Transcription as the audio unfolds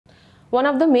One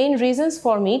of the main reasons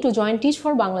for me to join Teach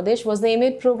for Bangladesh was the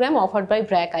M.Ed program offered by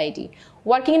BRAC ID.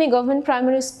 Working in a government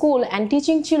primary school and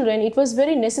teaching children, it was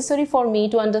very necessary for me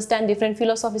to understand different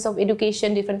philosophies of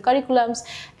education, different curriculums,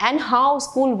 and how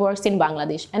school works in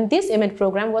Bangladesh. And this M.Ed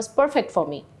program was perfect for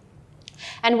me.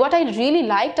 And what I really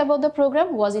liked about the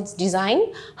program was its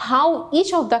design, how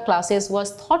each of the classes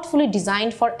was thoughtfully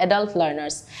designed for adult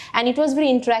learners. And it was very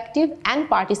interactive and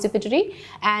participatory,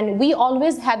 and we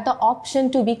always had the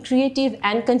option to be creative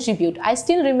and contribute. I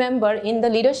still remember in the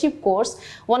leadership course,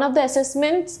 one of the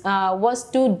assessments was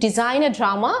to design a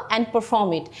drama and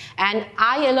perform it. And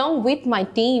I, along with my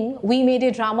team, we made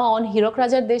a drama on Hirok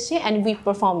Rajar Deshe and we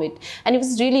performed it. And it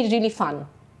was really, really fun.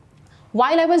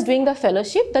 While I was doing the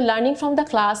fellowship, the learning from the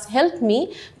class helped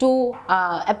me to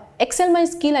excel my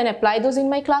skill and apply those in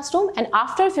my classroom. And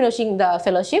after finishing the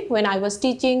fellowship, when I was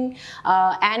teaching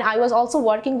and I was also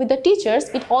working with the teachers,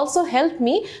 it also helped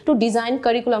me to design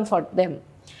curriculum for them.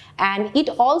 And it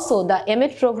also, the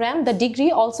M.Ed program, the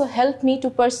degree also helped me to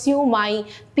pursue my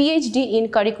PhD in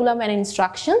curriculum and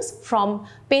instructions from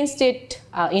Penn State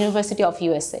University of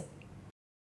USA.